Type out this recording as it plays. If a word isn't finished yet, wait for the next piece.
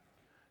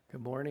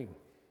Good morning.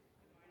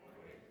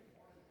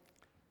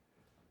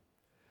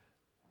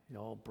 You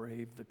all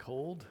braved the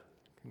cold.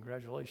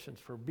 Congratulations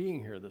for being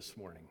here this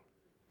morning.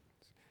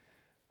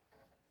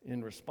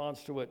 In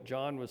response to what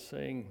John was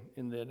saying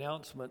in the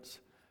announcements,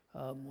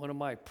 one of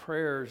my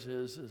prayers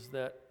is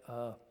that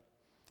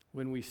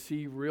when we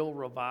see real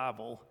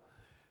revival,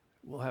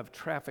 we'll have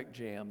traffic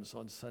jams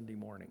on Sunday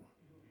morning.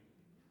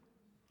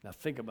 Now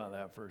think about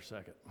that for a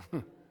second.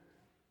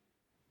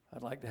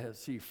 I'd like to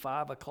see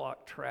 5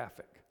 o'clock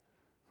traffic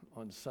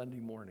on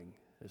Sunday morning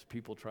as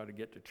people try to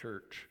get to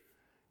church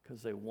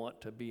because they want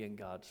to be in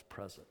God's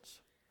presence.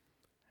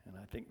 And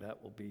I think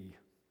that will be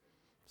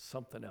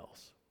something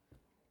else.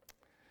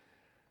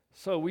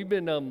 So we've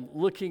been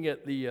looking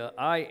at the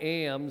I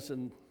ams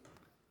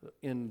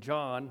in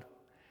John.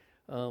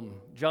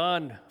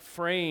 John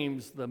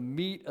frames the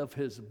meat of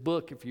his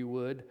book, if you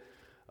would,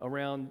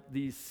 around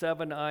these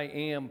 7 I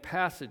am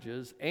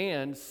passages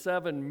and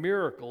 7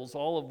 miracles,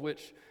 all of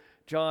which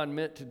John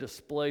meant to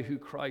display who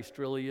Christ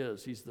really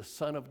is. He's the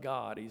Son of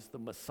God. He's the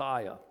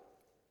Messiah.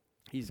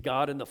 He's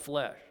God in the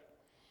flesh.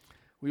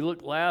 We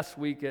looked last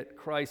week at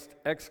Christ's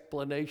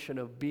explanation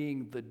of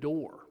being the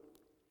door.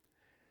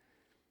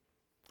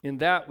 In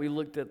that, we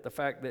looked at the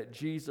fact that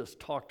Jesus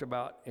talked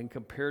about and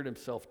compared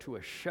himself to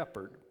a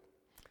shepherd.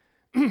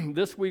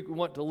 This week, we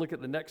want to look at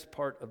the next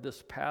part of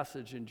this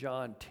passage in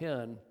John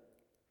 10,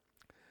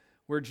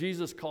 where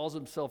Jesus calls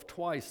himself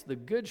twice the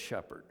Good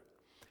Shepherd.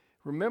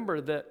 Remember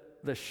that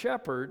the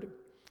shepherd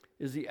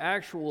is the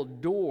actual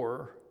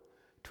door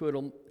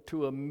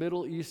to a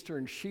Middle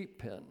Eastern sheep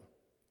pen.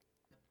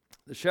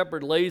 The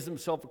shepherd lays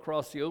himself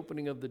across the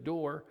opening of the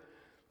door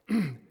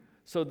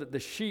so that the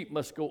sheep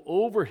must go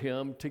over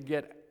him to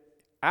get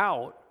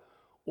out,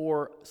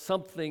 or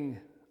something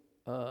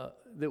that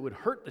would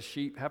hurt the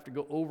sheep have to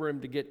go over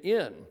him to get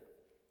in.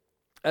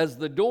 As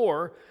the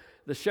door,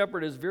 the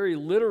shepherd is very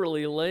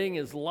literally laying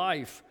his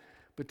life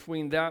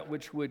between that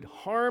which would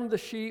harm the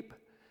sheep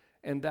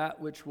and that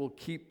which will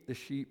keep the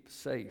sheep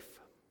safe.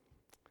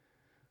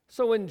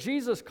 So when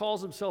Jesus calls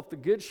himself the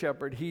Good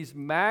Shepherd, he's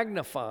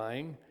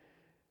magnifying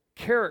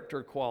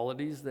character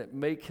qualities that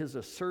make his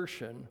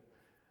assertion,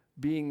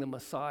 being the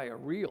Messiah,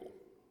 real.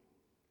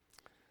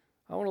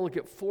 I want to look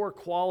at 4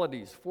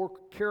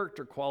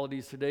 character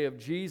qualities today of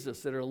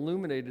Jesus that are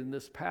illuminated in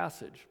this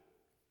passage.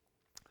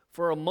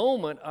 For a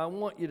moment, I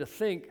want you to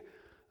think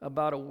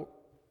about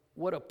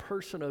what a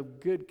person of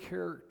good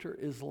character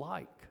is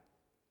like.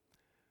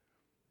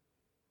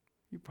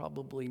 You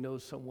probably know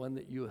someone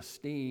that you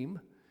esteem,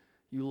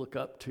 you look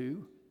up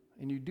to,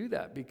 and you do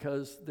that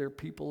because they're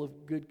people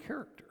of good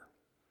character.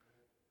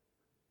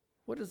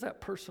 What does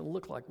that person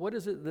look like? What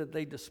is it that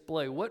they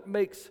display? What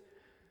makes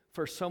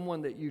for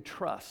someone that you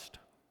trust?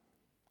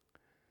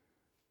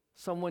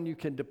 Someone you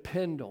can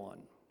depend on.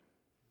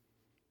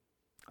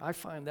 I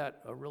find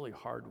that a really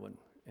hard one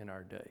in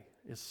our day.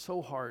 It's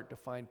so hard to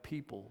find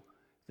people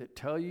that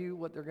tell you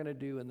what they're going to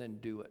do and then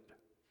do it.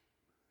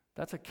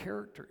 That's a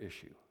character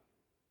issue.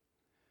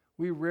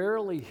 We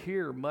rarely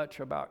hear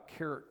much about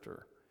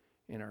character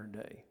in our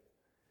day.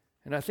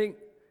 And I think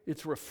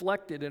it's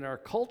reflected in our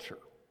culture.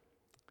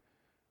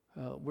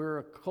 We're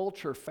a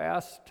culture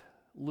fast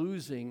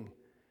losing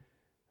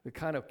the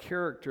kind of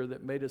character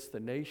that made us the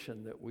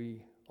nation that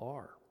we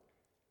are.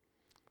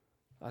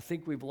 I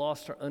think we've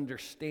lost our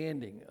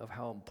understanding of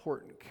how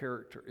important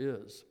character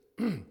is.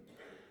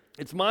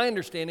 It's my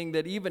understanding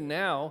that even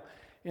now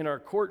in our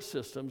court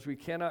systems, we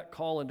cannot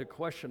call into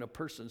question a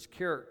person's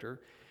character,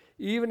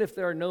 even if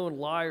they're a known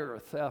liar, a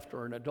theft,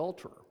 or an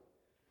adulterer,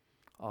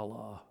 a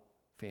la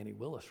Fannie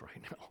Willis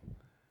right now.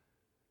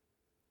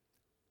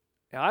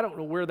 Now, I don't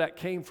know where that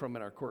came from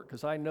in our court,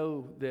 because I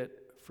know that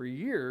for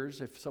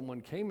years, if someone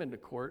came into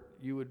court,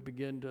 you would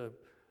begin to,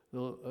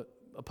 the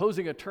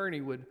opposing attorney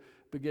would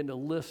begin to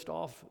list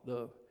off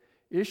the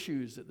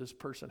issues that this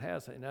person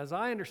has. And as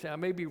I understand, I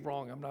may be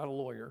wrong, I'm not a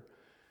lawyer,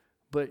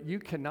 but you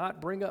cannot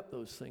bring up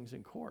those things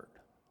in court.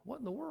 What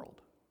in the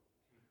world?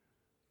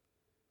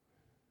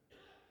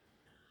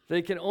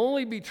 They can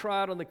only be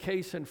tried on the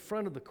case in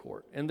front of the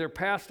court, and their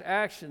past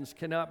actions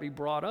cannot be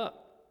brought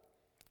up.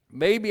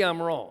 Maybe I'm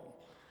wrong,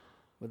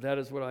 but that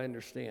is what I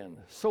understand.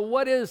 So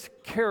what is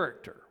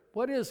character?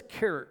 What is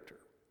character?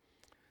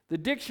 The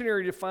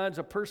dictionary defines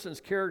a person's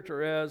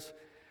character as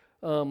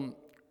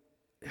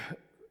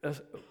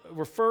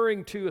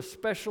referring to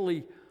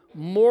especially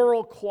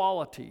moral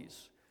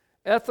qualities,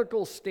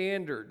 ethical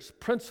standards,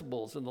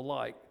 principles, and the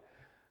like.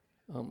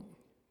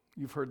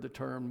 You've heard the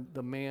term,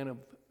 the man of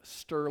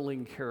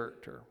sterling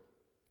character.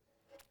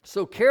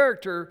 So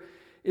character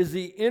is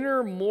the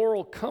inner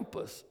moral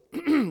compass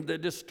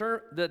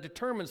that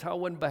determines how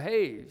one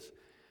behaves,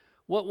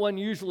 what one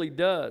usually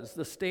does,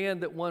 the stand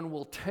that one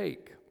will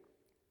take.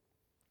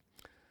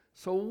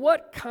 So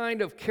what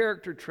kind of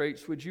character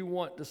traits would you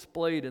want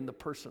displayed in the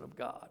person of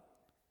God,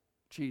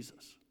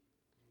 Jesus?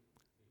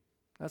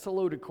 That's a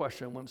loaded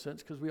question in one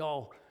sense, because we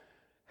all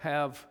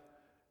have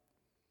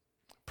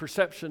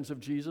perceptions of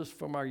Jesus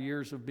from our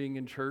years of being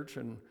in church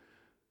and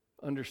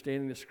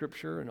understanding the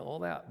scripture and all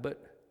that.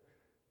 But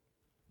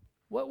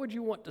what would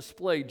you want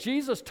displayed?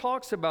 Jesus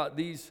talks about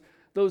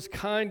those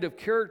kind of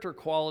character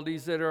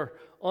qualities that are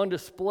on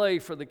display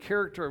for the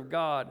character of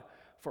God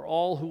for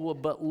all who will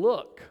but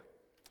look.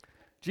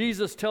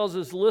 Jesus tells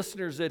his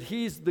listeners that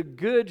he's the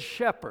good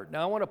shepherd.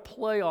 Now I want to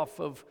play off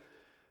of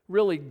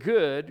really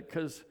good,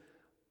 because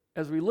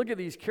as we look at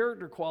these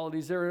character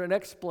qualities, they're an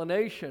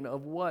explanation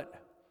of what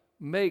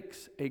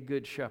makes a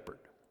good shepherd.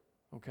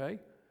 Okay?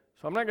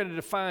 So I'm not going to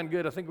define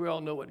good. I think we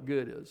all know what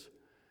good is.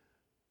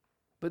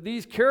 But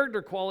these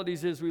character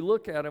qualities, as we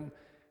look at them,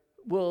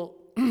 will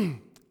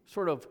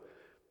sort of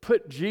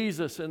put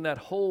Jesus in that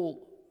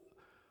whole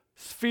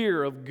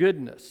sphere of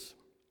goodness.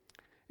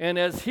 And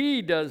as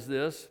he does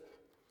this,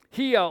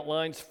 he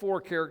outlines 4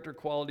 character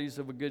qualities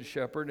of a good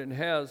shepherd and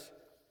has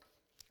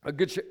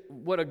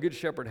what a good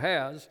shepherd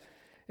has.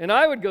 And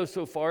I would go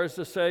so far as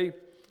to say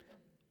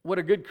what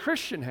a good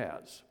Christian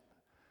has.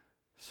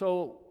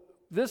 So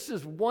this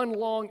is one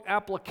long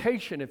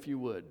application, if you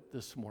would,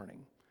 this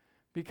morning.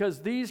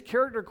 Because these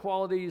character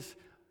qualities,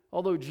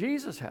 although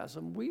Jesus has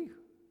them, we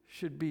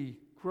should be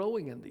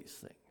growing in these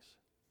things.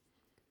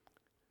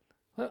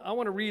 I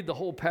want to read the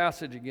whole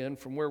passage again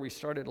from where we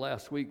started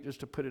last week,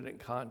 just to put it in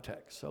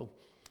context. So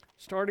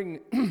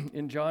starting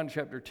in John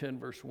chapter 10,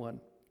 verse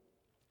 1.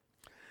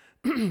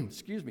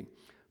 Excuse me.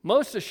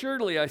 Most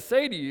assuredly, I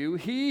say to you,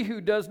 he who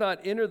does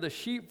not enter the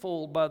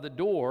sheepfold by the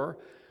door,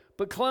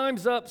 but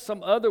climbs up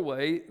some other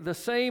way, the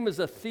same is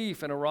a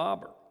thief and a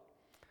robber.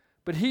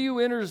 But he who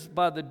enters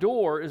by the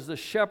door is the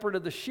shepherd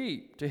of the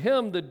sheep. To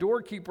him the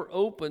doorkeeper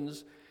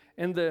opens,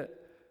 and the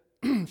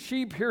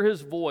sheep hear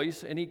his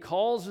voice, and he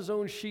calls his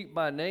own sheep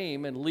by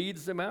name and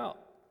leads them out.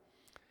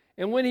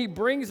 And when he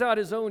brings out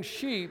his own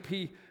sheep,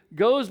 he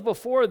goes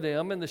before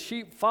them, and the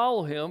sheep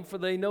follow him, for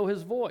they know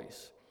his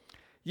voice.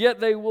 Yet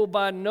they will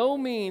by no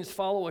means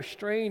follow a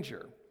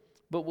stranger,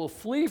 but will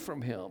flee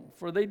from him,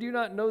 for they do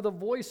not know the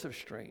voice of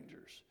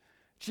strangers.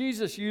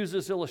 Jesus used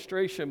this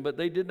illustration, but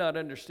they did not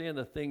understand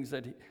the things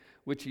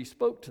which he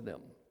spoke to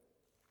them.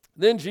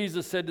 Then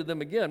Jesus said to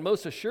them again,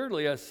 most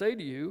assuredly I say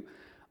to you,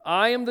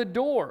 I am the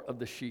door of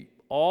the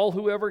sheep. All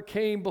who ever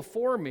came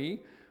before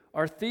me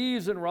are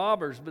thieves and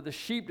robbers, but the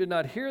sheep did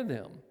not hear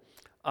them.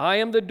 I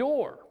am the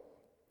door.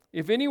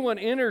 If anyone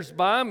enters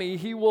by me,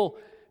 he will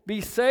be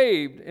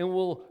saved and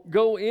will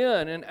go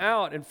in and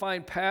out and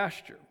find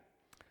pasture.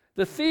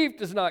 The thief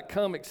does not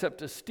come except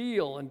to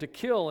steal and to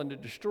kill and to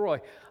destroy.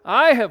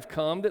 I have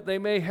come that they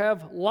may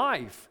have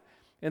life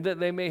and that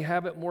they may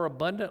have it more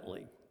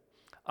abundantly.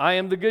 I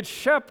am the good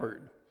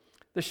shepherd.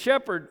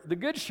 The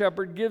good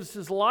shepherd gives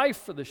his life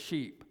for the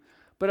sheep.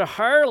 But a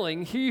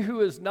hireling, he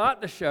who is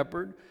not the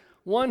shepherd,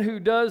 one who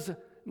does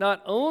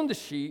not own the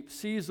sheep,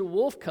 sees the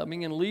wolf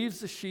coming and leaves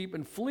the sheep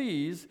and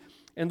flees,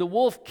 and the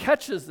wolf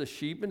catches the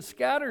sheep and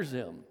scatters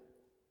them.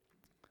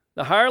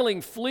 The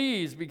hireling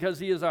flees because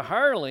he is a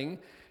hireling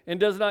and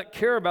does not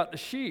care about the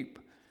sheep.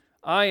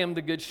 I am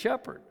the good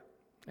shepherd,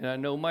 and I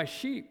know my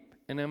sheep,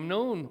 and am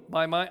known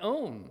by my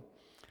own.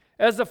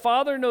 As the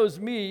Father knows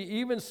me,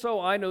 even so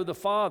I know the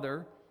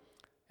Father,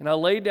 and I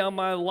lay down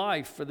my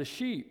life for the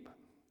sheep.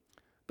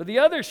 But the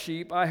other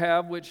sheep I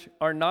have which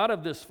are not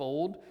of this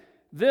fold,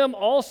 them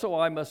also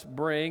I must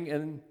bring,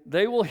 and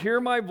they will hear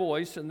my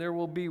voice, and there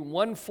will be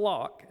one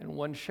flock and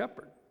one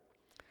shepherd.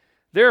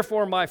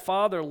 Therefore my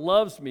Father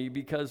loves me,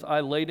 because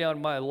I lay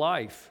down my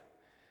life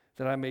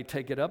that I may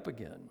take it up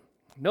again.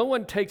 No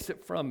one takes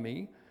it from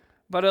me,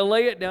 but I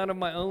lay it down of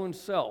my own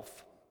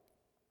self.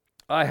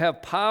 I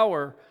have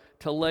power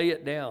to lay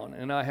it down,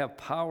 and I have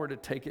power to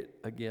take it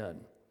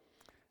again.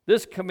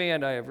 This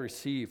command I have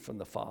received from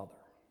the Father.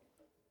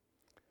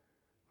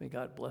 May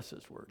God bless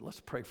his word. Let's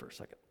pray for a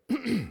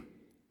second.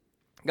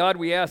 God,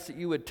 we ask that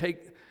you would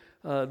take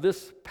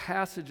this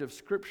passage of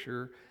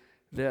Scripture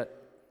that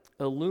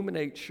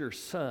illuminates your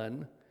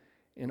Son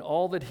in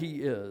all that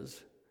he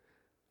is.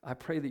 I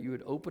pray that you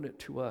would open it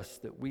to us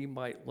that we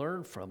might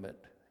learn from it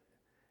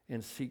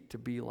and seek to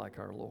be like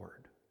our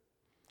Lord.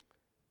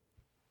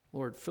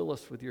 Lord, fill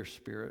us with your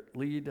Spirit.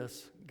 Lead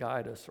us,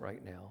 guide us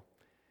right now.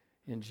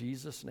 In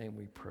Jesus' name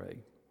we pray.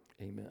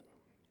 Amen.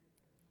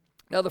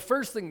 Now, the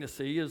first thing to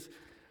see is,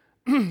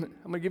 I'm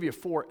going to give you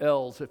 4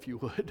 L's if you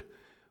would.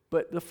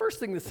 But the first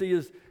thing to see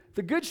is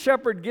the good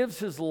shepherd gives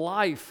his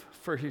life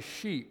for his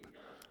sheep.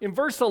 In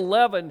verse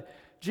 11,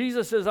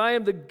 Jesus says, I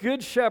am the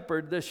good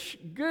shepherd. The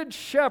good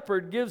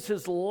shepherd gives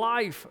his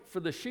life for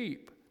the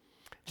sheep.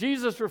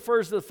 Jesus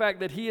refers to the fact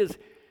that he is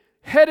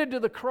headed to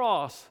the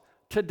cross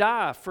to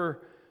die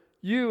for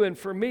you and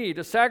for me,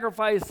 to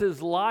sacrifice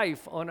his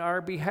life on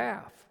our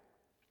behalf.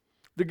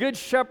 The good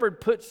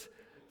shepherd puts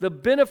the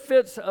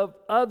benefits of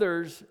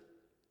others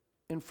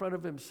in front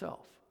of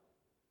himself.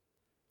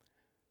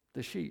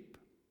 The sheep.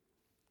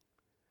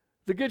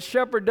 The good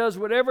shepherd does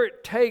whatever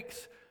it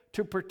takes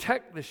to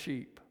protect the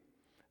sheep.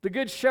 The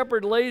good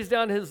shepherd lays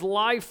down his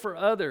life for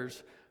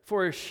others,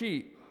 for his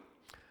sheep.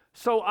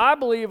 So I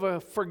believe a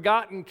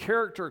forgotten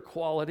character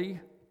quality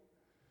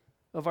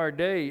of our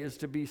day is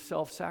to be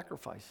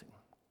self-sacrificing.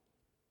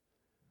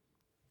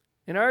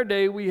 In our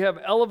day, we have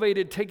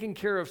elevated taking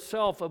care of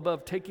self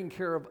above taking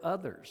care of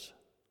others.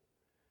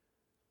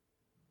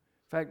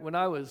 fact, when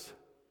I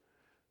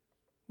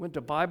went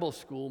to Bible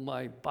school,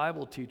 my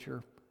Bible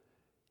teacher,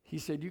 he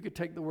said you could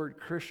take the word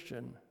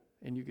Christian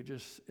and you could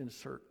just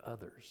insert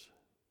others.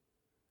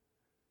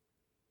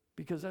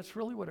 Because that's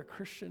really what a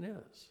Christian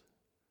is.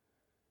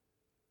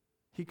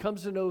 He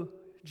comes to know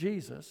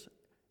Jesus,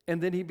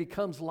 and then he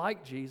becomes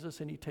like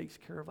Jesus, and he takes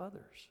care of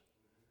others.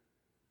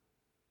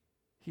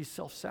 He's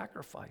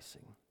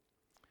self-sacrificing.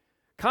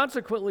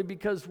 Consequently,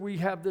 because we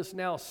have this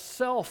now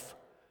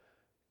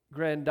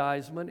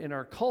self-grandizement in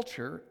our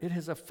culture, it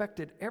has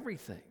affected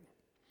everything.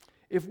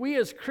 If we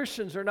as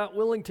Christians are not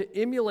willing to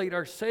emulate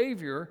our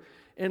Savior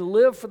and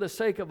live for the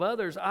sake of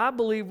others, I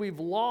believe we've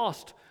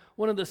lost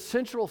one of the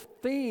central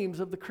themes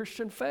of the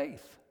Christian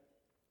faith.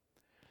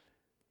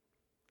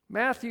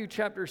 Matthew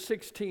chapter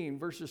 16,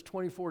 verses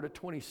 24 to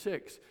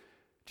 26,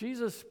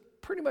 Jesus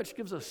pretty much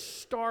gives a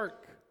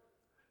stark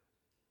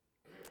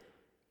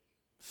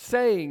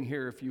saying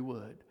here, if you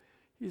would.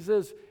 He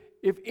says,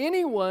 if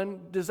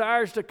anyone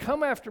desires to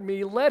come after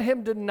me, let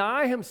him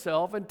deny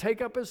himself and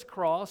take up his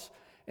cross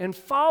and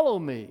follow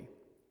me.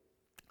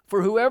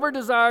 For whoever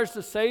desires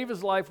to save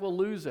his life will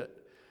lose it.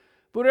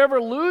 But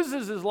whoever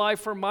loses his life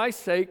for my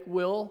sake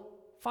will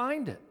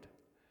find it.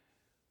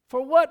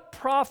 For what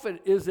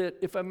profit is it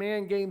if a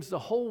man gains the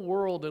whole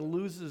world and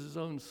loses his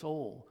own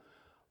soul?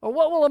 Or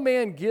what will a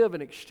man give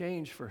in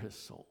exchange for his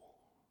soul?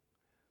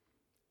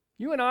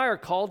 You and I are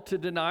called to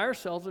deny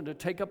ourselves and to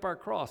take up our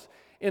cross.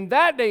 In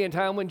that day and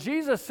time, when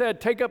Jesus said,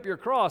 take up your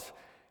cross,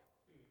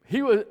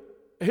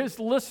 his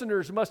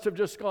listeners must have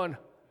just gone,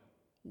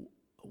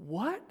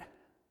 what?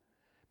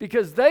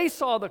 Because they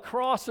saw the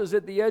crosses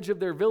at the edge of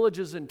their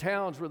villages and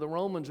towns where the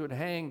Romans would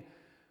hang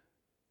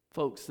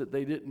folks that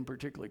they didn't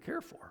particularly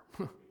care for.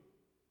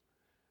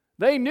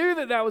 They knew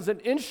that that was an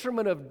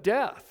instrument of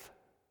death.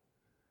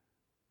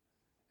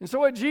 And so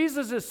what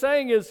Jesus is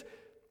saying is,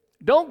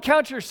 don't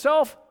count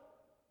yourself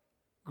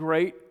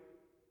great.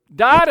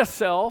 Die to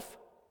self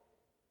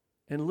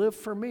and live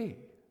for me.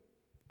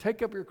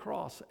 Take up your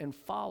cross and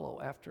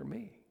follow after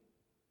me.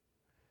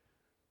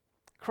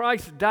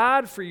 Christ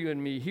died for you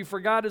and me. He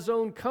forgot his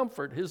own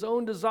comfort, his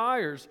own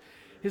desires,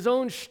 his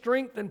own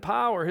strength and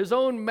power, his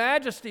own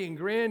majesty and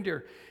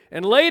grandeur,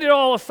 and laid it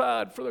all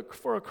aside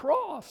for a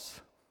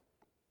cross.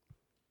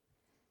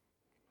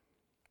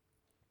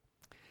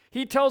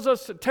 He tells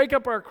us to take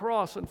up our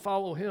cross and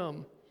follow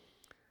him.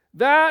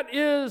 That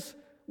is,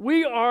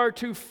 we are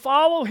to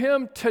follow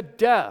him to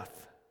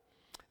death.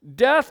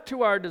 Death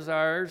to our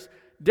desires,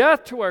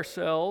 death to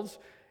ourselves,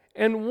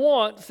 and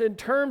wants in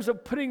terms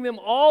of putting them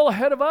all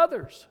ahead of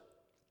others.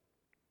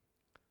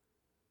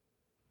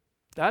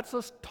 That's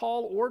a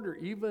tall order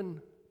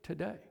even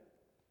today.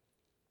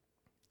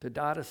 To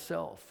die to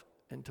self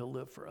and to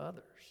live for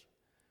others.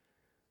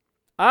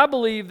 I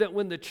believe that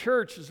when the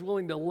church is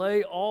willing to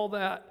lay all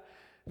that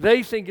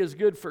they think is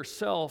good for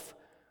self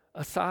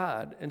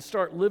aside and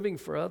start living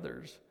for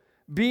others,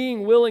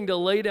 being willing to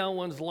lay down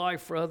one's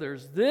life for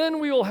others, then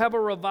we will have a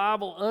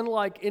revival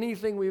unlike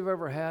anything we've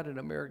ever had in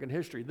American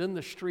history. Then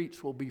the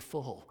streets will be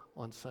full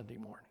on Sunday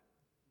morning.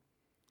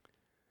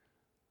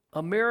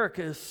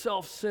 America is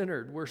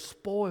self-centered. We're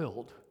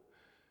spoiled.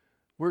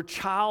 We're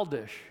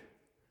childish.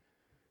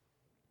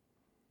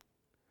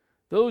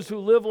 Those who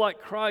live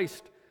like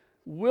Christ,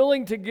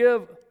 willing to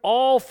give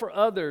all for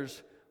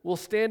others, will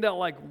stand out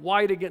like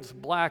white against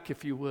black,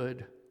 if you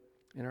would,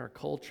 in our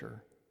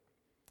culture.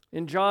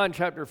 In John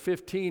chapter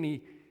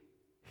 15,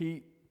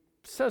 he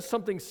says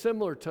something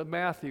similar to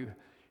Matthew.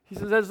 He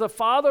says, as the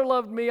Father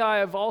loved me, I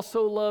have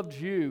also loved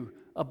you.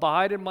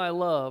 Abide in my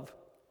love.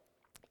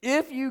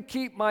 If you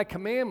keep my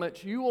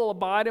commandments, you will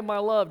abide in my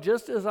love,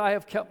 just as I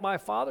have kept my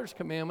Father's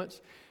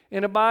commandments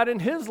and abide in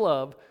his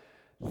love.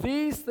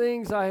 These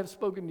things I have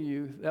spoken to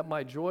you, that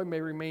my joy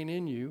may remain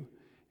in you,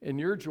 and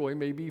your joy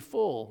may be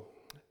full.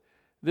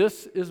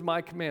 This is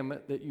my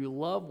commandment, that you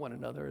love one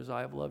another as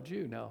I have loved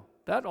you. Now,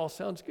 that all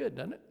sounds good,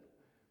 doesn't it?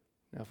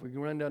 Now, if we can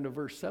run down to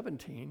verse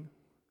 17,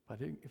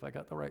 if I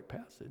got the right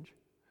passage.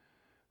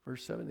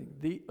 Verse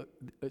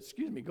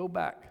 17, go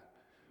back.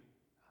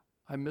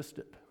 I missed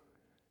it.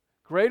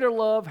 Greater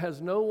love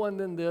has no one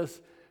than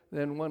this,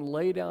 than one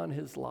lay down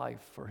his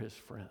life for his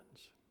friends.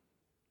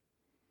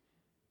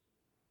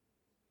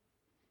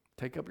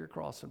 Take up your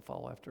cross and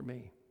follow after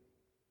me.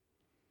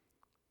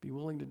 Be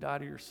willing to die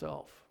to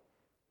yourself.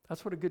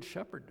 That's what a good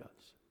shepherd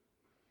does.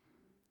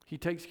 He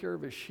takes care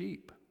of his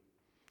sheep.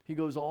 He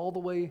goes all the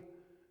way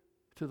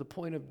to the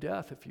point of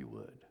death, if you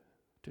would,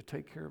 to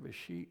take care of his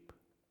sheep.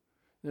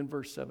 Then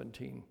verse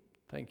 17,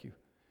 thank you.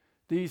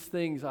 These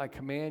things I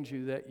command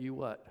you that you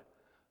what?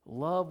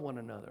 Love one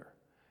another.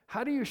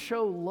 How do you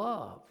show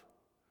love?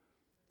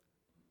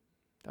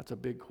 That's a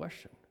big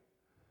question.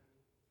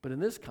 But in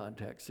this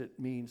context, it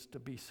means to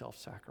be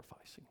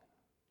self-sacrificing.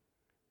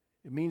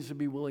 It means to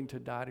be willing to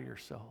die to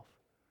yourself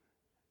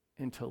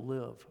and to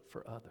live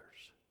for others.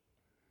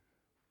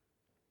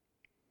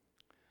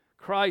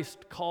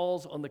 Christ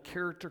calls on the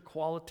character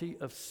quality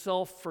of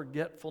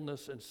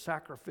self-forgetfulness and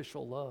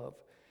sacrificial love.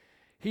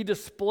 He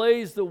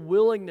displays the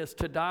willingness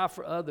to die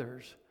for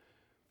others.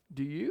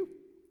 Do you?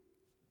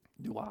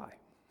 Do I?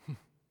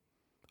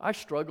 I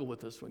struggle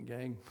with this one,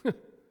 gang.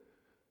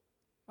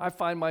 I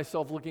find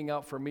myself looking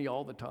out for me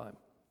all the time.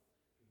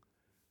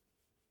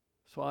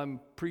 So I'm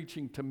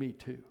preaching to me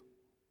too.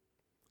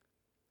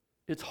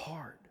 It's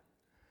hard.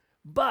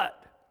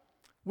 But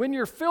when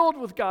you're filled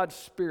with God's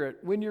Spirit,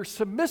 when you're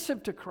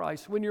submissive to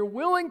Christ, when you're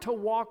willing to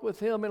walk with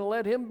Him and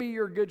let Him be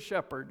your good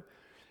shepherd,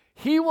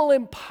 He will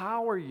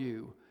empower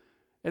you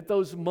at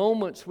those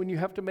moments when you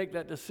have to make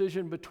that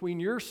decision between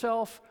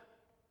yourself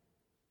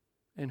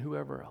and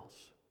whoever else.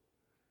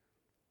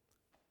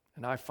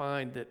 And I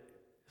find that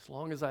as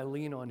long as I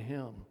lean on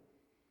Him,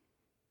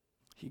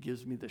 He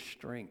gives me the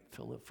strength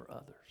to live for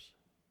others.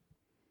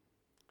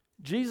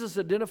 Jesus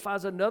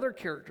identifies another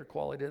character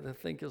quality that I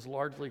think is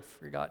largely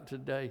forgotten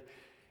today,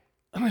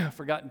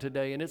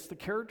 and it's the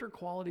character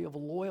quality of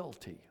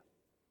loyalty.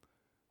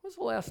 When's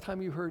the last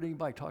time you heard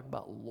anybody talk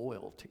about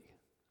loyalty?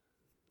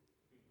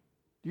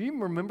 Do you even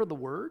remember the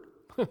word?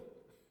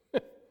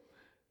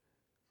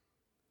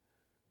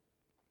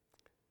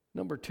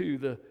 Number 2,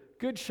 the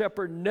good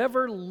shepherd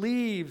never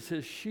leaves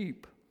his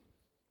sheep.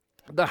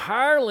 The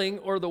hireling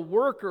or the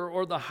worker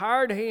or the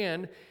hired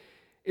hand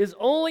is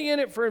only in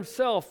it for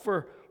himself,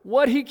 for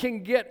what he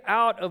can get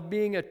out of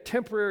being a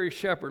temporary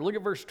shepherd. Look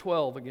at verse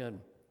 12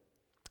 again.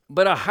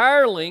 But a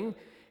hireling,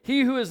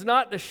 he who is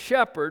not the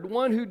shepherd,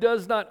 one who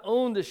does not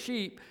own the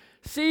sheep,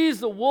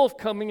 sees the wolf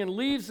coming and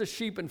leaves the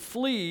sheep and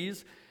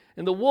flees,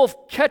 and the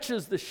wolf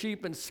catches the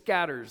sheep and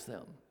scatters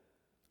them.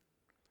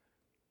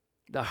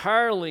 The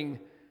hireling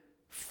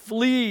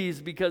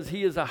flees because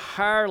he is a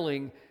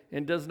hireling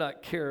and does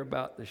not care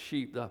about the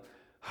sheep. The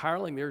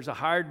hireling, there's a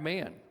hired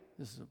man.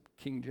 This is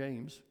King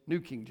James, New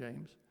King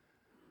James.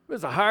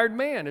 It's a hired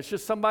man. It's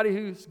just somebody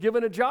who's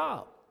given a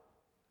job.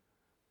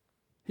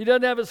 He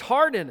doesn't have his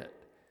heart in it.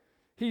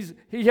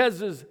 He has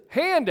his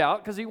hand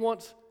out because he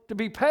wants to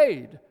be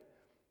paid.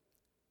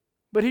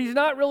 But he's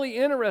not really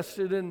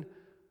interested in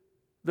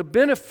the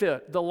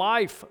benefit, the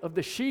life of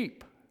the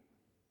sheep.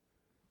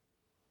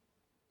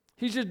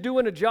 He's just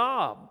doing a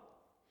job.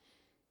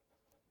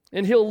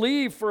 And he'll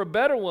leave for a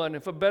better one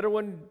if a better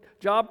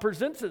job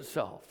presents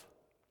itself.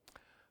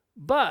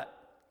 But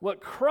what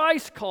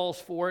Christ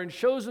calls for and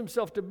shows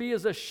himself to be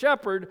is a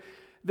shepherd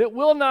that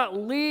will not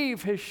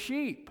leave his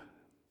sheep.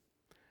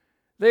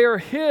 They are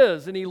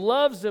his, and he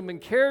loves them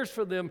and cares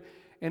for them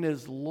and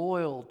is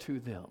loyal to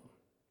them.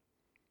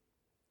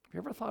 Have you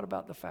ever thought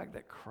about the fact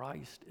that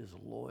Christ is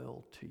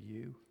loyal to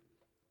you?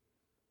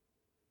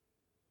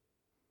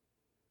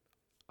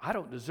 I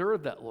don't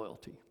deserve that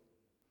loyalty.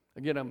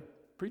 Again, I'm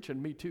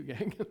preaching me too,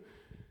 gang.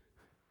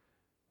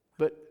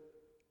 But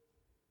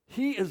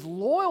He is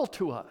loyal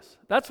to us.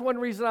 That's one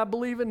reason I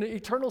believe in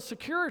eternal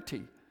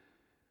security.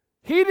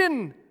 I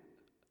didn't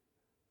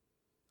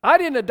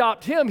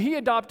adopt Him, He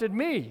adopted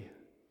me.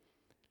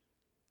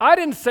 I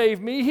didn't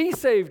save me, He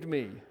saved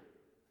me.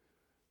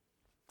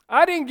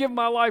 I didn't give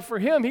my life for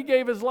Him, He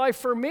gave His life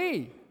for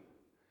me.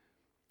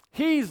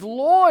 He's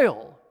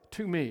loyal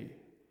to me,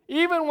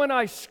 even when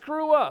I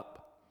screw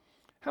up.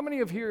 How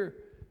many here,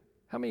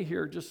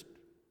 just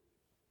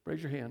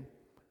raise your hand.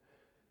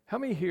 How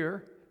many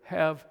here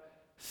have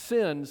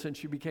sinned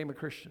since you became a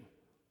Christian?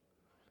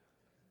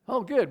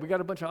 Oh, good. We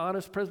got a bunch of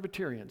honest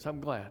Presbyterians.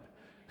 I'm glad.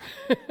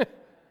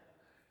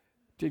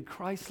 Did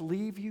Christ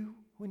leave you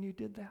when you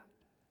did that?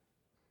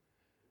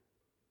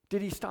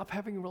 Did He stop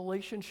having a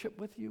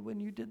relationship with you when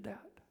you did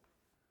that?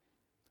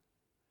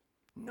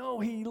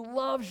 No, He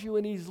loves you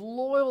and He's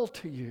loyal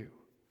to you.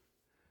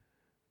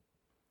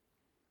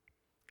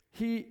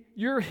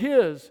 You're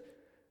His,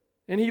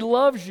 and He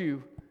loves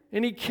you,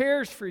 and He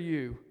cares for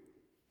you.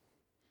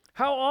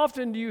 How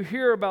often do you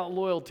hear about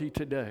loyalty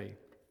today?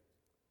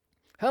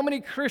 How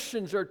many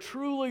Christians are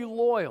truly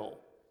loyal?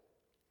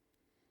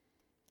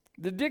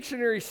 The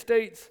dictionary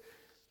states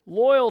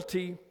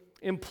loyalty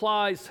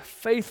implies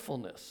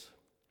faithfulness.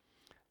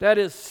 That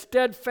is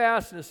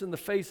steadfastness in the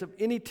face of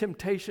any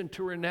temptation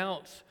to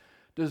renounce,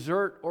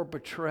 desert, or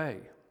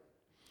betray.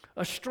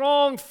 A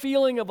strong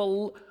feeling of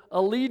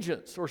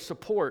allegiance or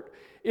support.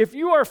 If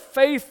you are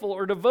faithful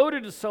or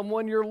devoted to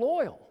someone, you're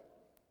loyal.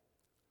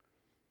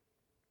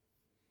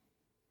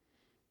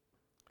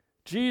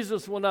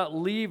 Jesus will not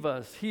leave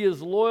us. He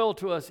is loyal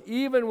to us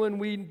even when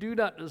we do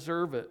not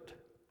deserve it.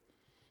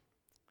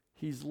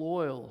 He's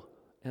loyal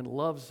and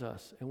loves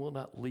us and will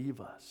not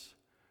leave us.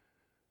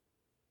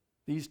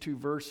 These two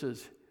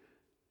verses,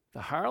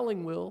 the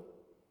hireling will,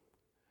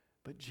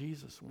 but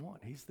Jesus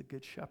won't. He's the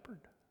good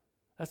shepherd.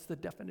 That's the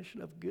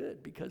definition of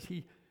good, because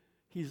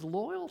He's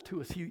loyal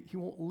to us. He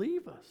won't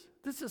leave us.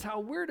 This is how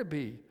we're to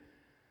be.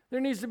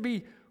 There needs to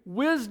be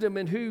wisdom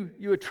in who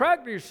you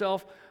attract to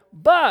yourself,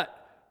 but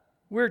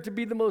we're to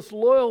be the most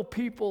loyal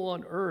people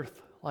on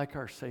earth like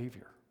our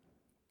Savior.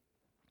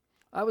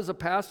 I was a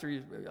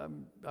pastor.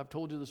 I've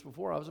told you this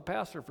before. I was a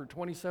pastor for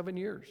 27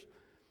 years.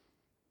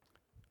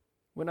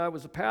 When I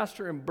was a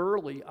pastor in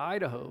Burley,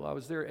 Idaho, I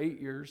was there 8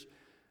 years,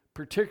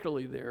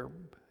 particularly there.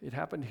 It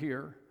happened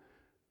here.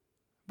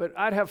 But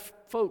I'd have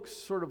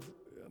folks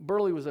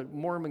Burley was a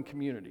Mormon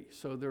community,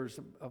 so there's,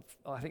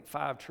 I think,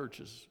 5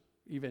 churches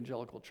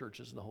evangelical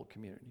churches in the whole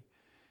community.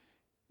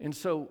 And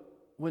so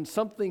when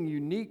something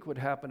unique would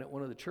happen at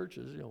one of the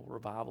churches,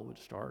 revival would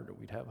start, or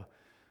we'd have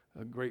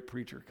a great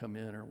preacher come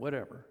in or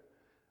whatever,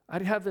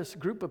 I'd have this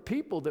group of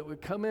people that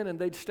would come in and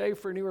they'd stay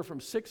for anywhere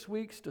from 6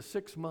 weeks to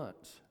 6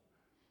 months.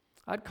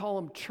 I'd call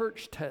them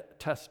church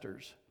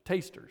tasters.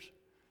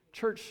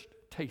 Church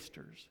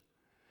tasters.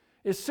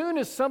 As soon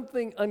as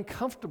something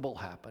uncomfortable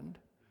happened,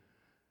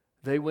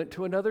 they went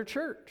to another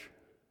church.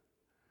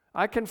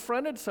 I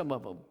confronted some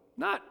of them,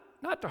 not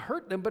to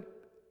hurt them, but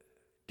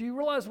do you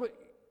realize what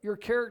your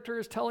character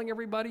is telling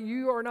everybody?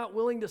 You are not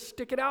willing to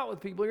stick it out with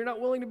people. You're not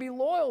willing to be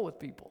loyal with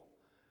people.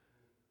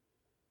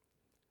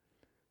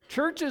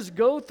 Churches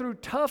go through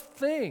tough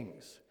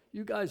things.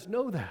 You guys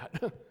know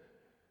that.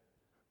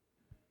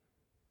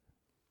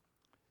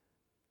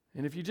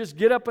 And if you just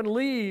get up and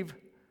leave,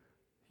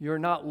 you're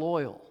not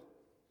loyal.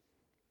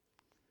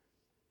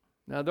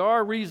 Now, there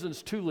are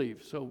reasons to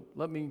leave, so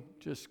let me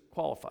just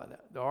qualify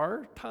that. There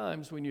are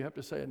times when you have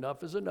to say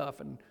enough is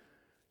enough, and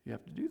you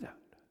have to do that.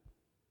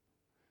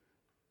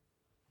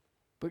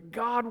 But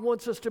God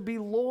wants us to be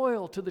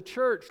loyal to the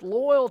church,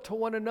 loyal to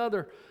one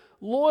another,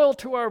 loyal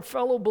to our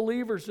fellow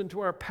believers and to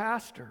our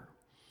pastor.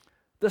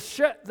 The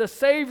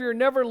Savior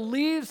never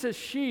leaves his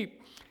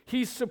sheep.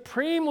 He's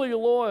supremely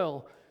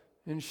loyal,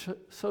 and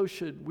so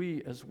should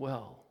we as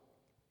well.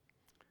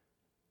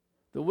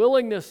 The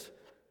willingness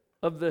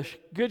of the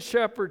Good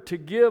Shepherd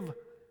to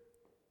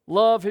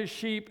love his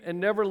sheep and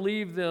never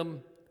leave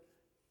them.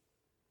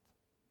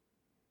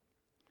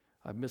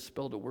 I've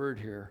misspelled a word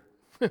here.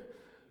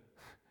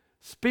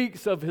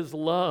 Speaks of his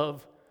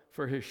love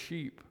for his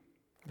sheep.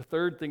 The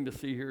third thing to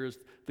see here is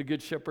the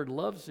Good Shepherd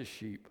loves his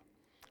sheep.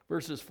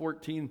 Verses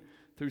 14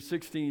 through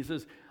 16, he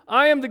says,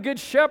 I am the Good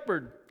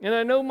Shepherd, and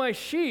I know my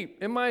sheep,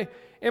 and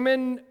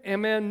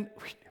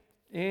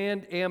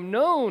am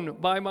known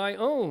by my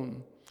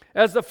own.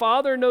 As the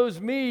Father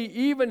knows me,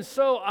 even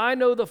so I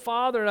know the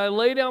Father, and I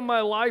lay down my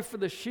life for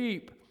the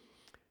sheep.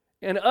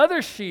 And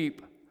other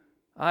sheep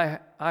I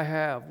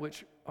have,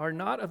 which are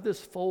not of this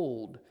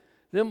fold.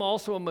 Them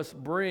also I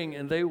must bring,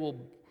 and they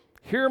will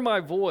hear my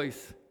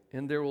voice,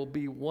 and there will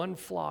be one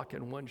flock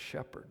and one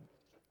shepherd.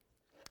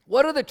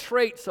 What are the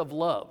traits of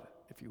love,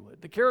 if you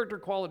would? The character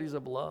qualities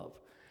of love.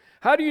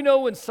 How do you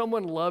know when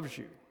someone loves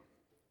you?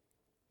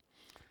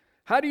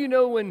 How do you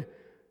know when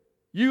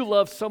you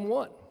love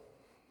someone?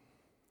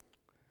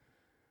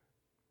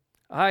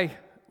 I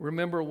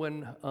remember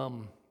when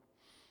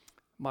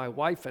my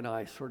wife and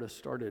I sort of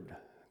started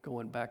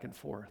going back and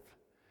forth.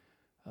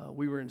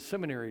 We were in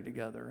seminary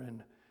together,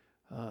 and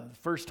the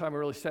first time I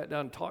really sat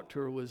down and talked to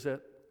her was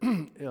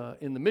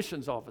in the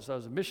missions office. I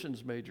was a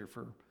missions major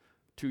for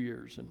 2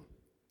 years, and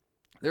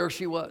there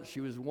she was.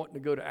 She was wanting to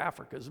go to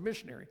Africa as a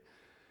missionary.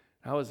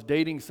 I was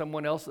dating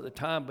someone else at the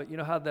time, but you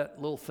know how that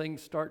little thing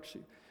starts?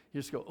 You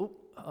just go,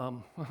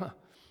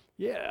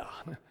 yeah.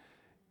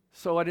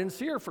 So I didn't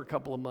see her for a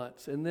couple of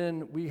months, and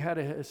then we had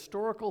a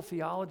historical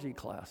theology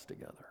class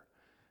together.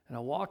 And I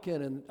walk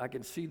in, and I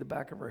could see the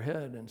back of her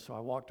head, and so I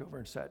walked over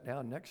and sat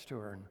down next to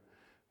her, and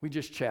we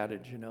just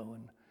chatted,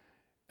 and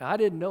I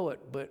didn't know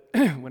it, but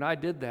when I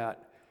did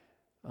that,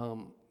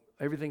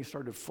 everything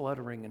started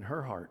fluttering in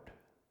her heart.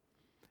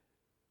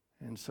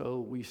 And so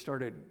we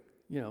started,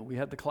 we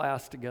had the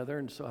class together,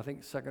 and so I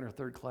think second or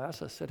third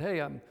class, I said,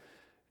 hey, I'm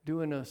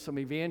doing some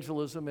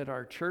evangelism at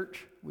our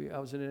church. I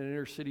was in an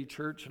inner city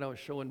church, and I was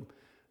showing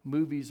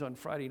movies on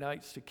Friday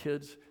nights to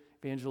kids,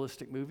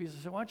 evangelistic movies.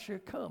 I said, why don't you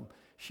come?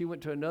 She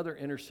went to another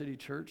inner city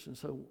church, and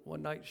so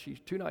one night,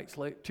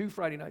 2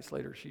 Friday nights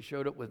later, she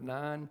showed up with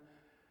 9,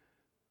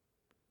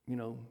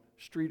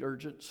 street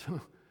urchins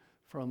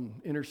from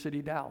inner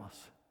city Dallas.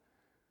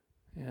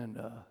 And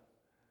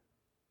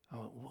I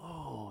went,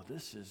 whoa,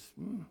 this is,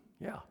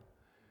 yeah.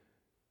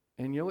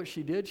 And you know what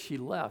she did? She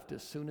left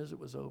as soon as it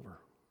was over.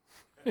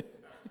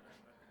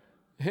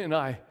 And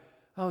I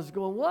was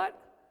going, what?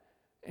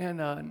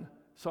 And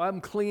so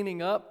I'm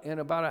cleaning up, and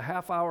about a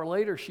half hour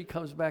later, she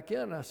comes back in,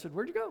 and I said,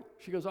 where'd you go?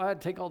 She goes, I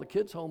had to take all the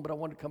kids home, but I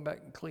wanted to come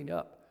back and clean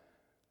up.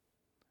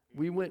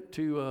 We went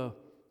to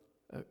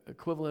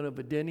equivalent of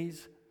a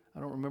Denny's. I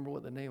don't remember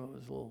what the name of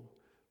it was,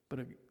 but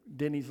a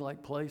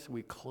Denny's-like place.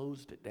 We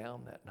closed it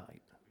down that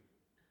night.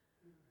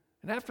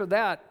 And after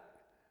that,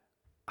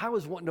 I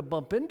was wanting to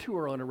bump into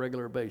her on a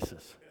regular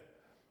basis.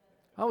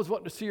 I was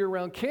wanting to see her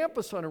around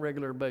campus on a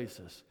regular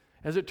basis.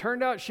 As it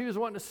turned out, she was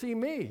wanting to see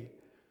me.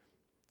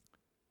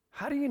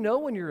 How do you know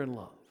when you're in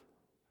love?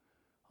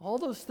 All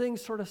those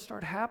things sort of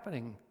start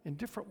happening in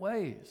different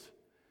ways.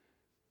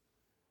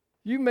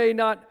 You may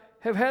not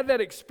have had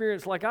that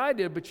experience like I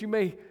did, but you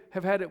may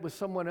have had it with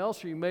someone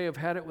else, or you may have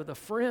had it with a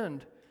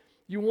friend.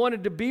 You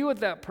wanted to be with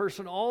that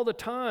person all the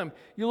time.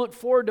 You look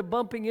forward to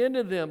bumping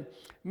into them.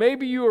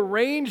 Maybe you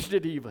arranged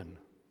it even.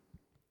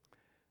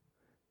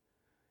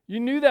 You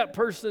knew that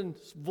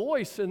person's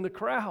voice in the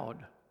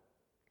crowd.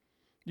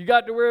 You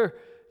got to where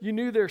you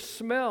knew their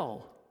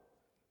smell.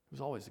 It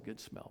was always a good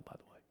smell, by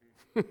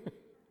the way.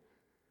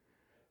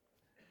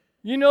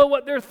 You know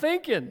what they're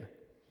thinking.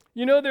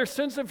 You know their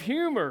sense of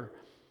humor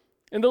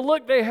and the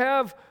look they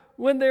have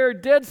when they're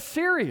dead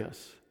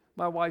serious.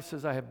 My wife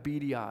says I have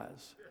beady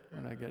eyes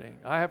when I get angry.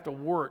 I have to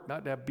work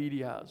not to have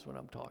beady eyes when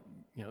I'm talking,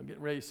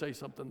 getting ready to say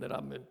something that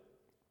I'm in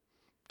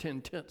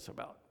 10 tenths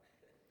about.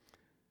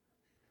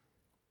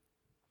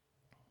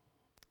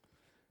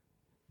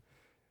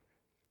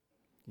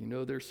 You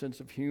know their sense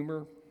of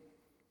humor.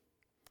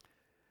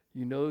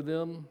 You know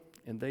them,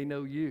 and they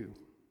know you.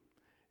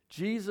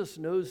 Jesus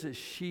knows his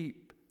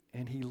sheep,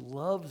 and he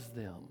loves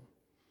them.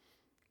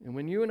 And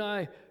when you and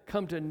I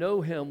come to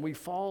know him, we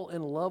fall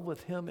in love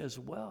with him as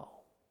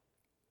well.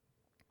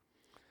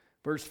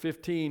 Verse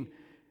 15,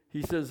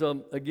 he says,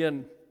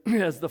 again,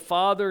 as the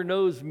Father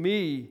knows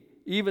me,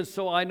 even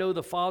so I know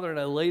the Father, and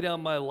I lay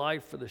down my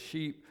life for the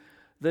sheep.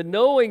 The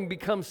knowing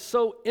becomes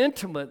so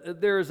intimate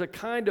that there is a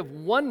kind of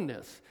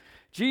oneness.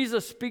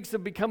 Jesus speaks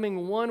of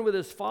becoming one with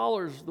his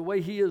followers the way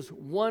he is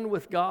one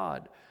with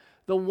God.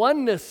 The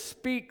oneness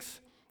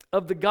speaks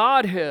of the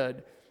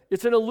Godhead.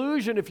 It's an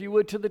allusion, if you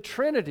would, to the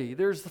Trinity.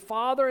 There's the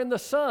Father and the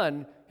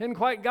Son. He hadn't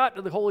quite got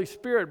to the Holy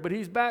Spirit, but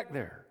he's back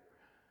there.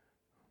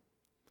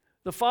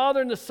 The Father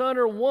and the Son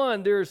are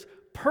one. There's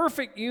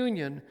perfect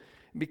union.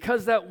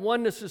 Because that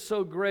oneness is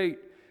so great,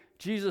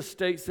 Jesus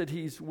states that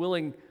he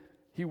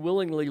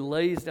willingly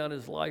lays down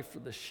his life for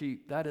the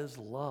sheep. That is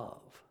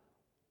love.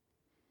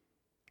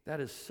 That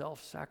is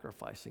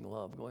self-sacrificing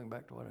love, going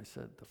back to what I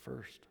said the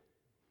first.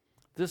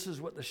 This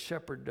is what the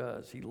shepherd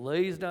does. He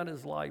lays down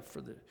his life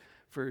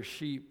for his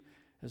sheep,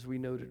 as we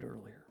noted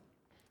earlier.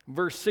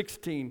 Verse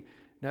 16,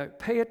 now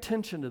pay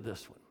attention to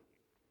this one.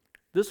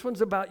 This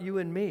one's about you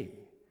and me.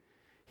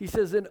 He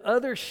says, "And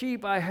other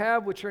sheep I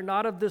have which are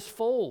not of this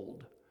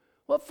fold."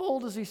 What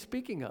fold is he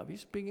speaking of?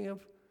 He's speaking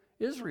of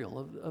Israel,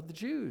 of the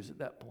Jews at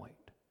that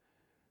point.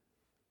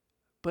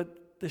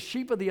 But the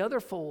sheep of the other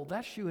fold,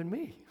 that's you and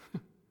me.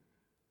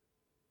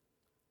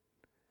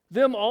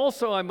 "Them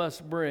also I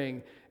must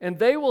bring, and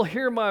they will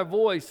hear my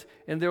voice,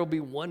 and there will be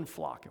one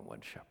flock and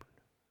one shepherd."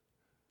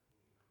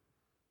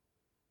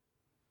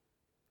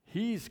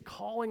 He's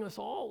calling us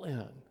all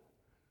in.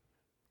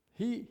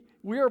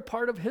 We are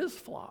part of his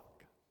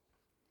flock.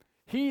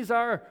 He's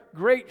our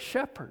great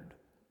shepherd.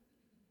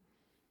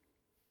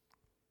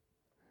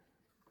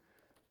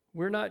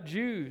 We're not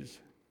Jews,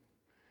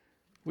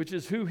 which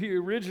is who he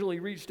originally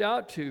reached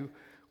out to.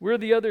 We're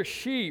the other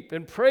sheep,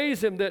 and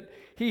praise him that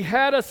he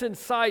had us in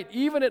sight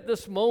even at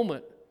this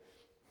moment.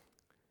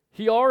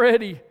 He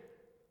already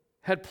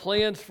had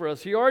plans for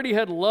us. He already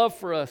had love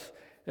for us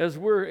as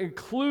we're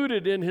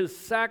included in his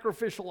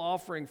sacrificial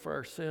offering for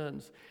our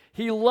sins.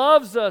 He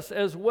loves us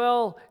as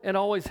well and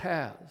always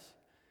has.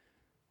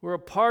 We're a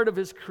part of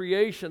his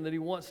creation that he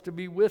wants to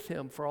be with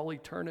him for all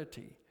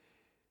eternity.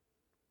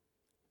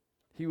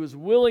 He was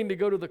willing to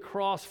go to the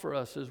cross for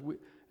us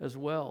as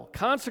well.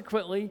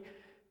 Consequently,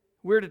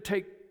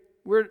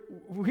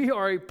 we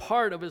are a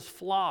part of his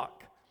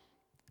flock,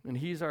 and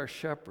he's our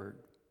shepherd.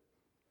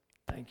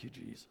 Thank you,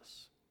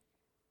 Jesus.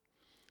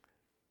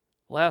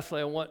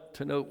 Lastly, I want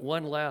to note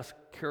one last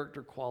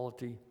character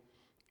quality.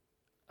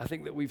 I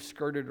think that we've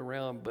skirted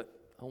around, but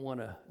I want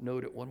to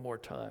note it one more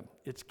time.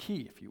 It's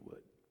key, if you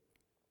would.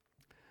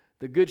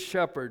 The good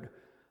shepherd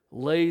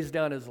lays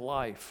down his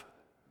life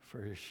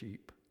for his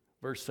sheep.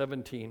 Verse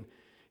 17,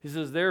 he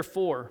says,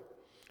 "Therefore,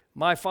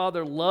 my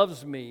Father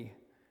loves me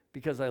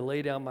because I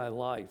lay down my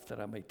life that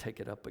I may take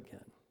it up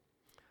again."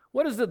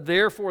 What is the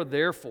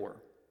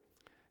therefore?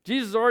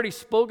 Jesus has already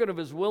spoken of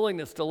his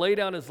willingness to lay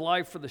down his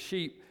life for the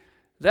sheep.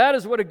 That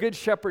is what a good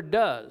shepherd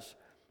does.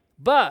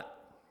 But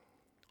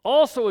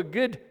also a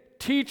good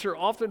teacher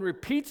often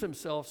repeats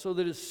himself so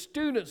that his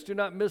students do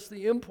not miss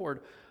the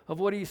import of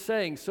what he's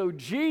saying. So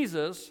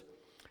Jesus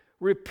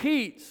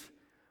repeats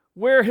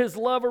where his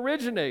love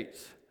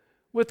originates,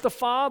 with the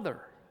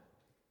Father.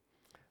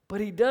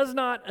 But he does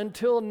not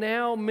until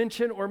now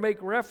mention or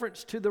make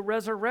reference to the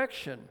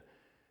resurrection.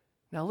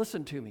 Now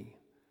listen to me.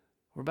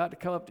 We're about to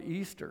come up to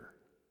Easter.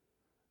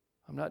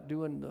 I'm not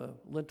doing the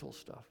lentil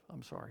stuff.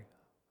 I'm sorry.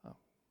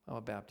 I'm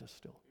a Baptist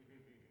still.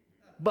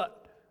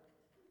 But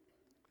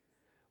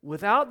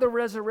without the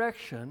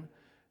resurrection,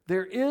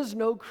 there is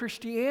no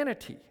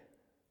Christianity.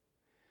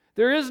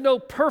 There is no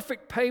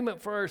perfect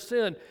payment for our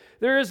sin.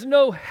 There is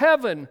no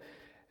heaven,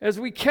 as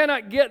we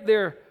cannot get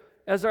there,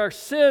 as our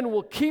sin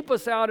will keep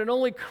us out, and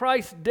only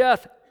Christ's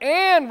death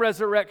and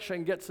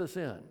resurrection gets us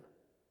in.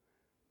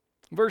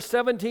 Verse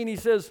 17, he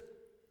says,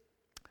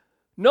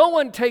 "No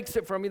one takes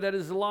it from me, that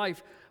is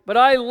life, but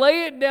I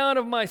lay it down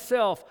of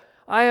myself.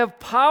 I have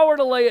power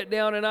to lay it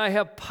down, and I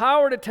have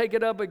power to take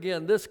it up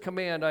again. This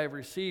command I have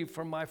received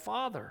from my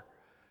Father."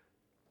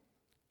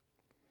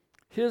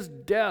 His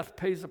death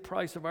pays the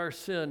price of our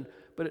sin,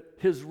 but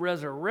his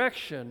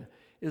resurrection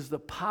is the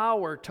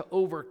power to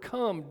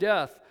overcome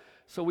death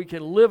so we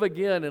can live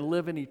again and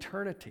live in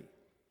eternity.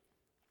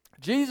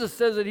 Jesus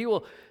says that he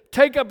will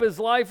take up his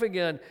life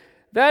again.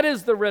 That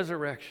is the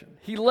resurrection.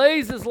 He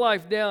lays his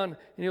life down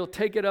and he'll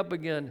take it up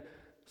again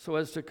so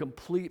as to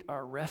complete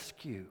our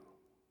rescue.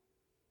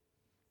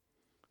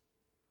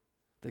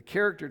 The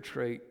character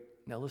trait,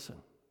 now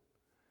listen,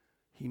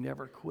 he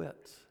never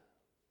quits.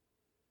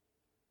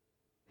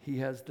 He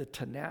has the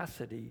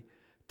tenacity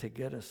to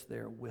get us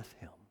there with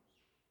him.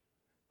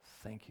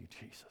 Thank you,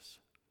 Jesus.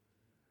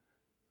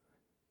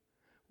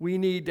 We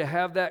need to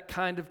have that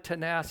kind of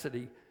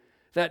tenacity,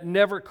 that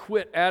never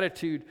quit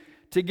attitude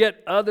to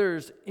get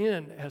others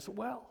in as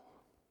well.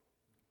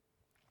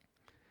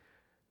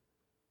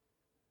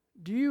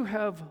 Do you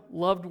have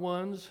loved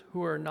ones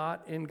who are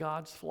not in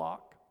God's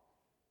flock?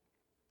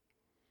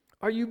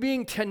 Are you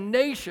being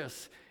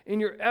tenacious in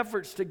your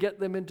efforts to get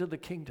them into the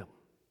kingdom?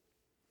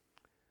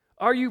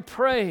 Are you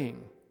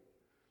praying?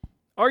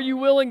 Are you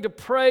willing to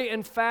pray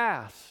and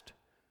fast?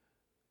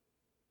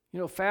 You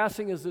know,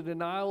 fasting is the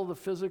denial of the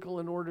physical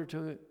in order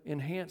to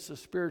enhance the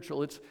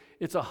spiritual.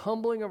 It's a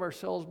humbling of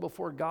ourselves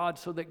before God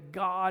so that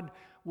God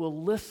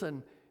will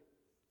listen,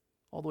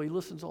 although he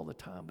listens all the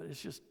time, but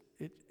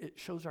it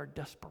shows our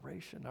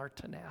desperation, our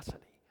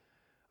tenacity,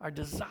 our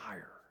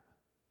desire.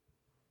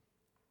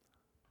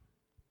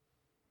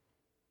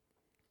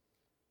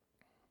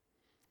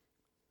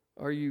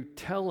 Are you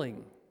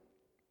telling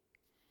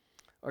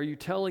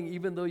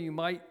even though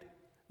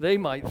they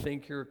might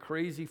think you're a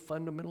crazy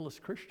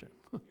fundamentalist Christian?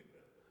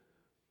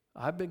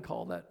 I've been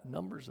called that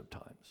numbers of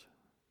times.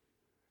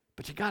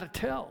 But you got to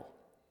tell.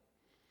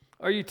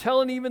 Are you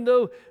telling even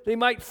though they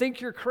might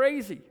think you're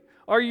crazy?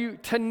 Are you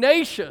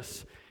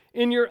tenacious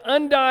in your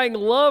undying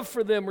love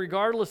for them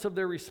regardless of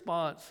their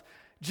response?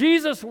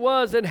 Jesus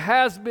was and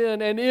has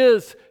been and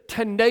is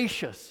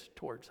tenacious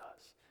towards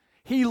us.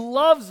 He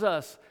loves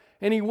us,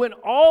 and he went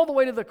all the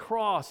way to the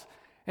cross,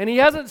 and he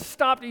hasn't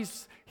stopped.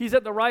 He's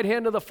at the right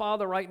hand of the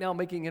Father right now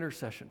making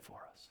intercession for us.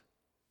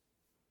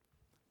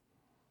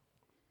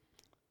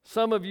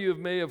 Some of you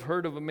may have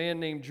heard of a man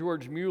named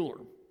George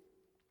Mueller.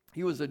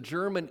 He was a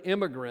German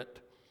immigrant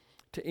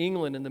to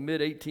England in the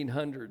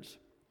mid-1800s.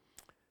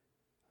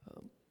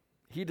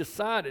 He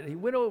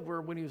went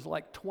over when he was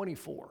like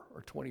 24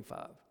 or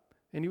 25,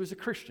 and he was a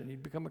Christian.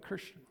 He'd become a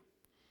Christian.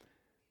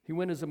 He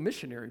went as a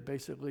missionary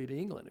basically to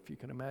England, if you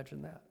can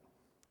imagine that.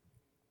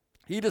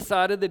 He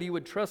decided that he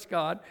would trust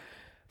God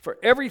for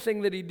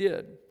everything that he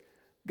did.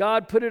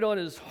 God put it on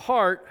his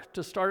heart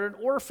to start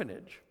an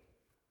orphanage.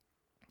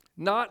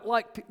 Not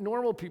like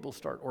normal people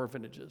start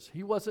orphanages.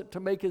 He wasn't to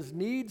make his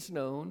needs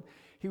known.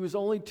 He was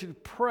only to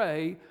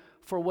pray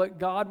for what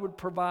God would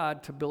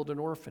provide to build an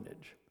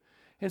orphanage.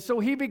 And so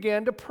he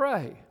began to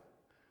pray.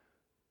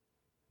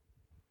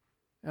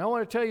 And I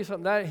want to tell you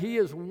something, that he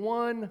is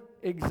one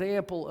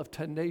example of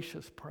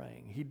tenacious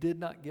praying. He did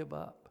not give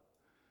up.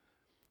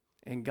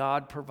 And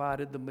God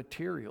provided the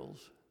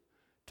materials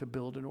to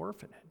build an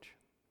orphanage.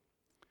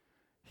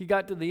 He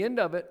got to the end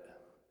of it,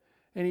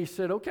 and he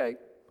said, okay,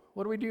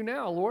 what do we do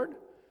now, Lord?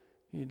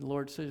 The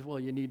Lord says, well,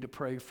 you need to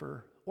pray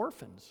for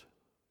orphans.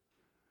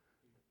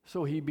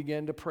 So he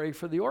began to pray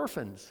for the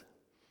orphans.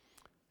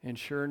 And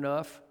sure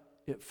enough,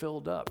 it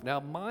filled up.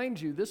 Now,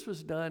 mind you, this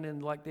was done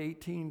in like the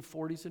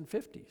 1840s and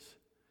 50s.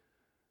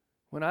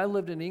 When I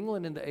lived in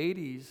England in the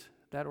 80s,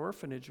 that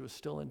orphanage was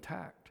still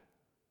intact.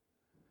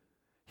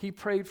 He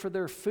prayed for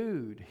their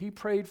food. He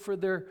prayed for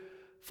their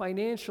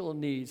financial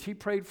needs. He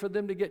prayed for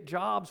them to get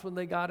jobs when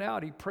they got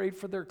out. He prayed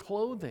for their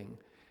clothing.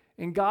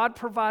 And God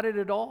provided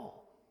it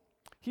all.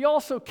 He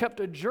also kept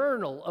a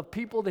journal of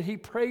people that he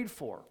prayed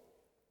for.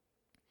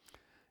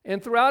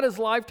 And throughout his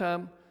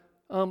lifetime,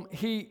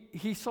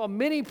 he saw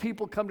many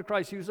people come to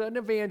Christ. He was an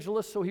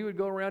evangelist, so he would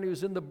go around. He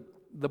was in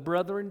the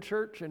Brethren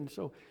church, and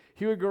so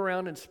he would go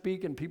around and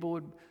speak, and people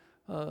would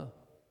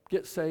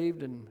get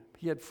saved, and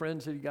he had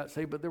friends that he got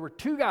saved. But there were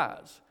two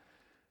guys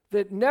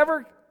that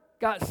never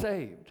got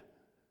saved.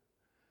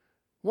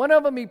 One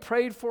of them he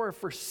prayed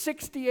for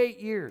 68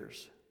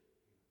 years.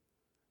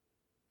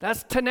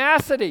 That's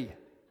tenacity.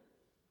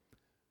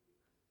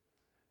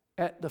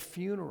 At the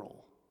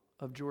funeral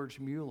of George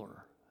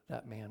Mueller,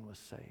 that man was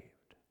saved.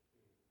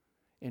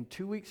 And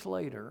 2 weeks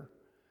later,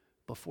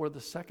 before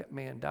the second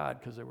man died,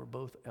 because they were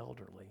both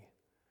elderly,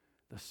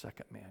 the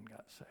second man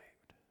got saved.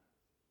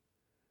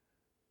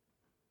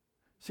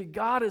 See,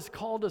 God has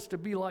called us to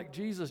be like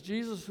Jesus.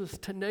 Jesus was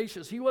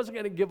tenacious. He wasn't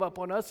going to give up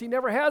on us. He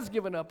never has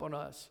given up on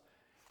us.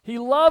 He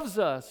loves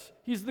us.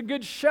 He's the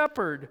good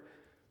shepherd.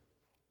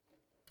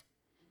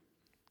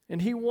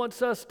 And he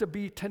wants us to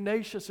be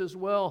tenacious as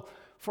well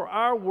for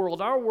our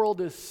world. Our world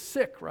is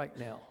sick right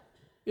now.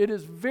 It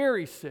is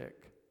very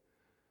sick.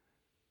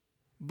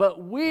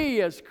 But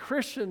we as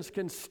Christians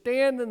can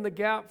stand in the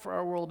gap for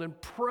our world and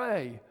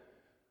pray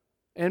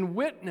and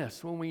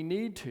witness when we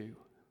need to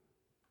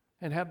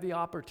and have the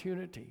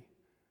opportunity.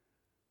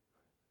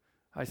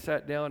 I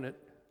sat down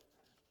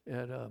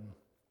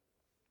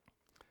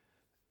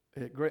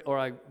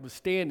I was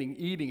standing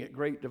eating at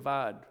Great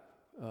Divide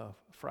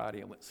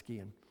Friday. I went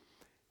skiing.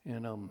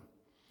 And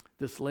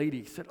this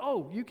lady said,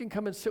 oh, you can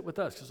come and sit with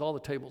us, because all the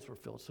tables were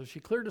filled. So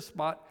she cleared a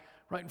spot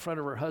right in front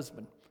of her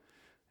husband.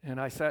 And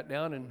I sat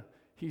down, and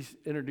he's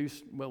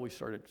introduced, we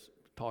started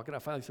talking. I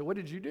finally said, what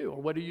did you do? Or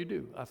what do you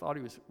do? I thought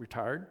he was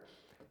retired.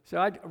 He said,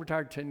 I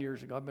retired 10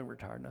 years ago. I've been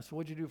retired. And I said,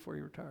 what did you do before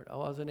you retired?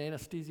 Oh, I was an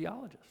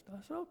anesthesiologist.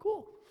 I said, oh,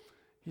 cool.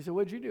 He said,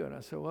 what did you do? And I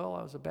said, well,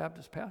 I was a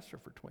Baptist pastor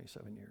for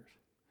 27 years.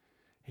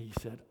 He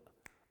said,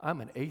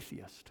 I'm an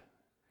atheist.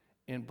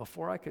 And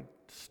before I could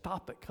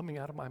stop it coming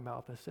out of my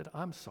mouth, I said,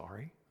 I'm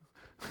sorry.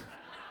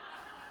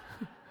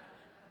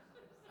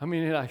 I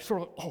mean, and I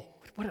sort of, oh,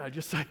 what did I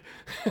just say?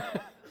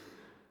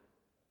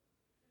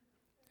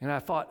 And I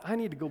thought, I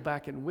need to go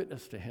back and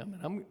witness to him.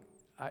 And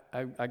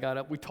I got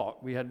up, we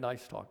talked, we had a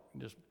nice talk,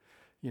 just,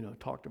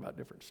 talked about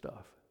different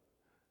stuff.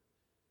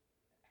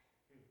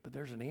 But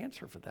there's an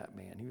answer for that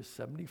man. He was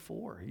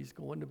 74. He's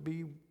going to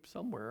be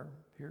somewhere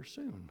here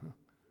soon.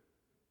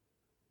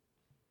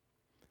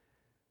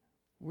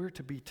 We're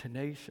to be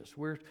tenacious.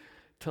 We're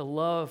to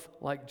love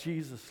like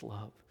Jesus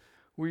loved.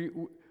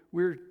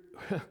 We're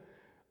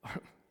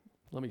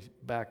let me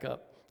back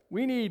up.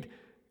 We need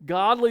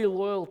godly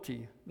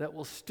loyalty that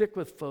will stick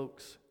with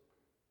folks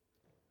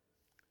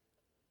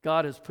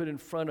God has put in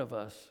front of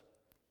us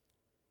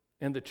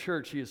and the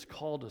church he has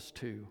called us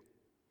to.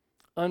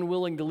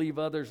 Unwilling to leave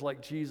others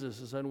like Jesus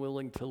is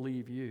unwilling to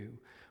leave you.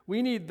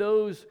 We need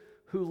those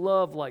who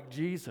love like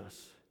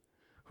Jesus,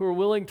 who are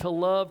willing to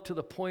love to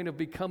the point of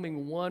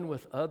becoming one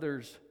with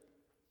others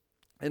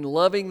and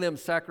loving them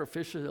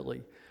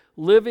sacrificially,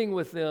 living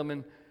with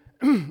them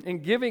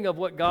and giving of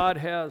what God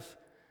has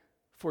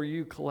for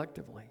you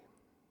collectively.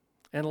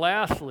 And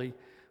lastly,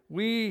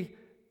 we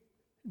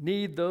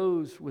need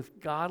those with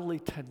godly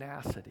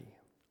tenacity,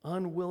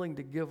 unwilling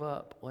to give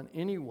up on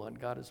anyone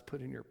God has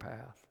put in your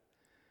path.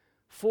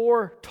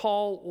 4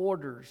 tall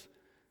orders.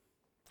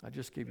 I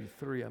just gave you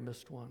 3, I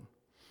missed one.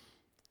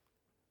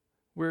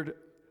 We're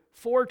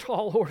 4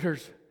 tall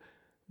orders,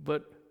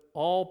 but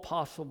all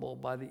possible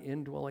by the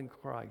indwelling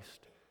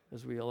Christ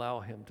as we allow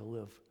him to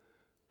live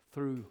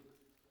through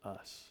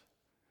us.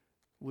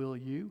 Will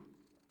you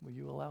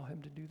allow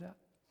him to do that?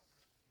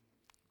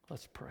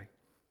 Let's pray.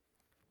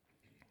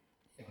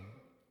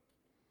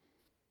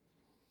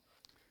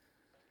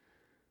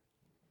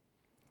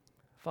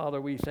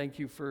 Father, we thank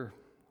you for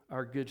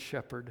our good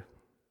shepherd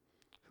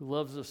who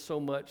loves us so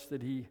much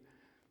that he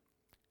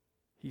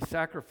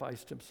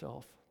sacrificed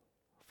himself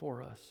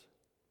for us.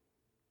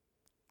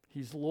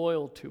 He's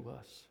loyal to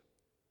us.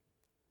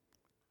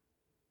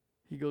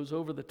 He goes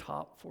over the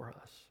top for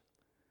us.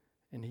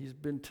 And he's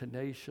been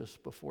tenacious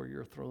before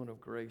your throne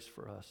of grace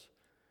for us.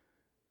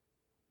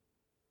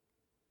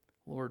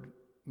 Lord,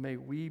 may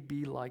we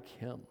be like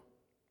him.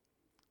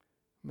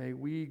 May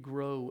we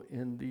grow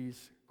in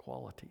these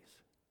qualities.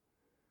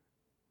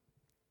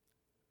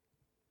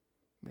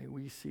 May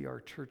we see our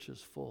churches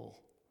full.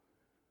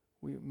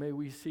 May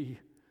we see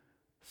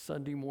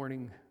Sunday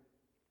morning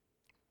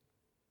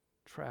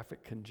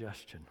traffic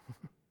congestion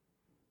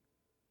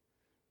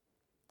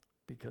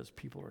because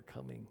people are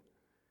coming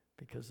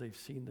because they've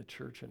seen the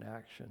church in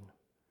action.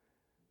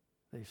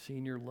 They've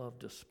seen your love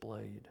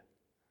displayed,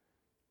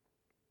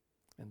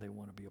 and they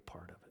want to be a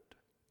part of it.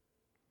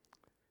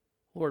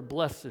 Lord,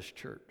 bless this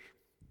church.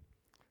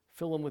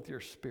 Fill them with your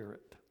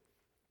Spirit.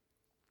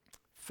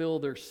 Fill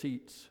their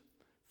seats.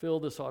 Fill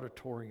this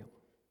auditorium.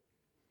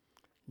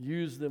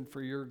 Use them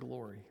for your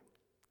glory.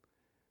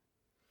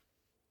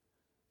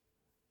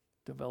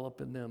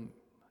 Develop in them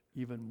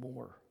even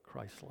more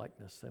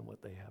Christ-likeness than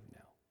what they have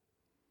now.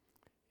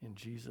 In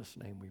Jesus'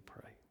 name we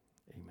pray.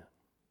 Amen.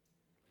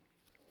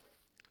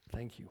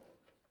 Thank you.